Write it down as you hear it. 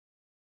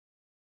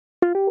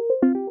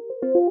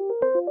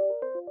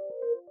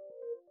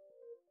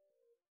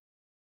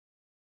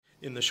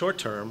In the short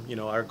term,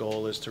 our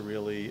goal is to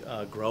really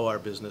grow our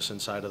business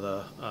inside of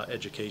the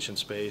education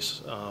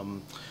space,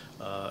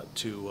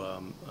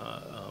 to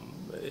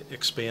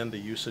expand the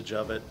usage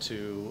of it,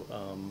 to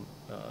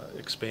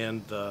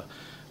expand the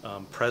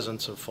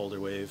presence of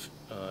FolderWave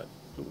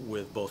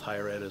with both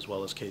higher ed as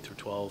well as K through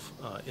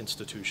 12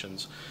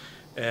 institutions,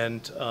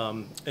 and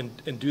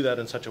do that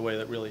in such a way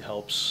that really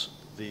helps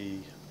the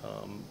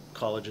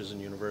colleges and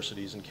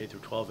universities and K through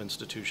 12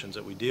 institutions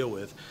that we deal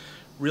with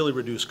really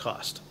reduce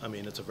cost. I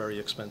mean, it's a very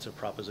expensive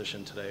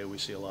proposition today. We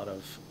see a lot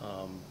of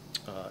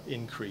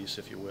increase,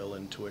 if you will,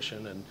 in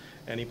tuition, and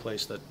any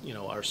place that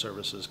our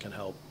services can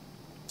help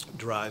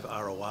drive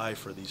ROI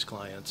for these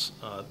clients,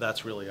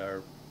 that's really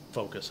our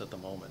focus at the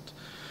moment.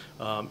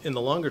 In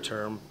the longer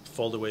term,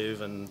 FolderWave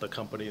and the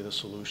company, the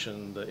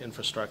solution, the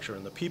infrastructure,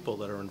 and the people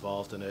that are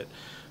involved in it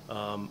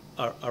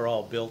are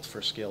all built for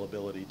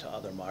scalability to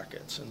other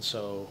markets. And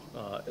so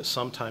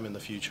sometime in the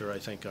future, I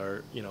think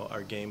our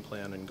game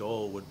plan and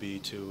goal would be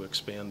to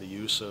expand the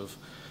use of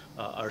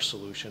our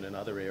solution in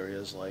other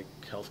areas like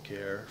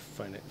healthcare,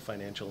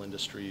 financial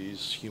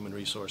industries, human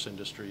resource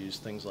industries,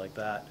 things like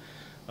that,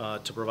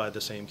 to provide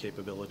the same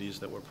capabilities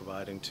that we're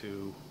providing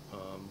to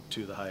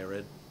the higher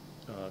ed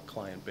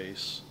client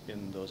base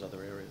in those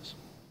other areas.